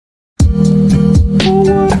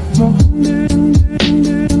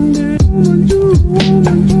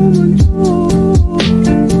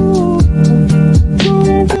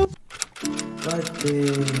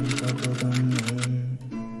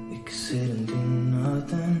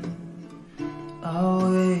nothing. I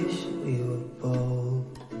wish we were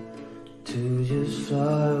bold to just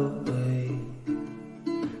fly away.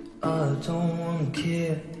 I don't wanna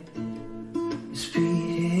care, just be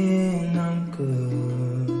here and I'm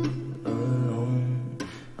good alone.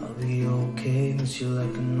 I'll be okay, miss you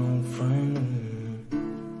like an old friend.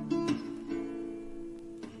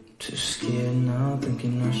 Too scared now,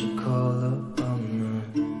 thinking I should call up on her.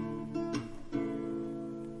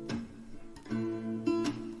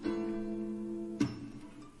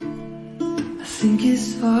 I think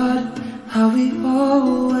it's hard how we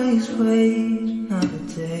always wait another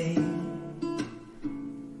day,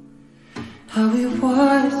 how we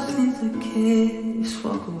watch things that kids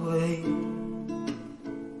walk away.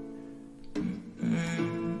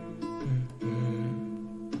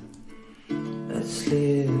 Let's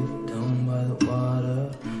live down by the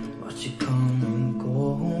water, watch it come and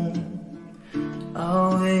go home. I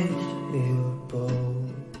wish we were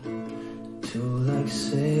bold to like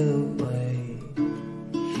sail away.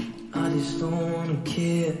 I just don't wanna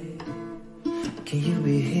care. Can you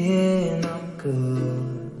be here and I'm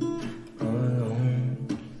good alone?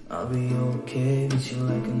 I'll be okay, miss you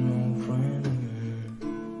like an old friend.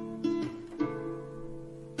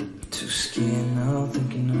 Too scared now,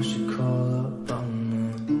 thinking I should call up on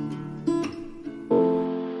her.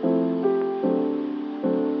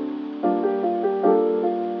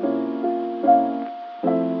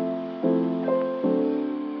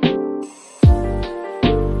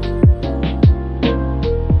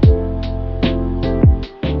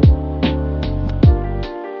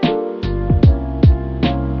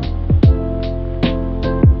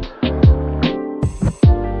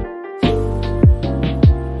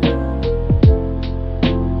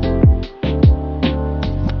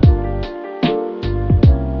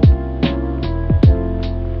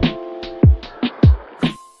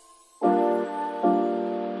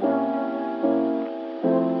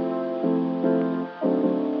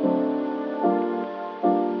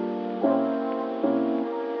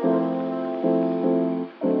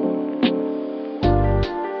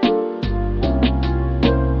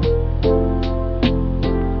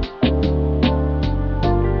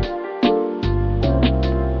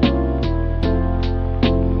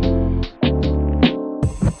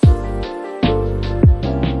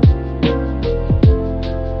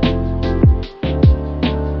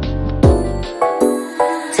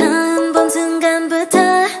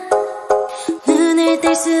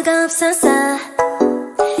 수가 없어서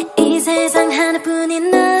이 세상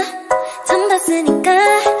하나뿐인 나 처음 봤으니까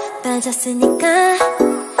빠졌으니까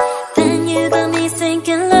Then you got me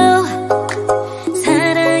sinking low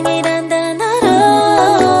사랑이란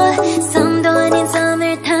단어로 섬도 아닌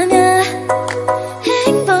섬을 타며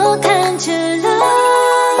행복한 줄로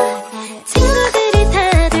친구들이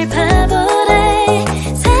다들 바보래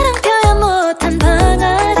사랑 표현 못한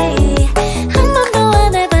벙어리 한 번도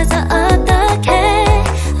안 해봐서 어떡해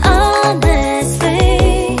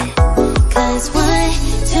Honestly Cause 1,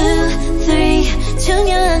 2, 3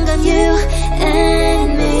 중요한 건 you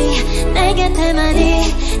and me 내 곁에만 있어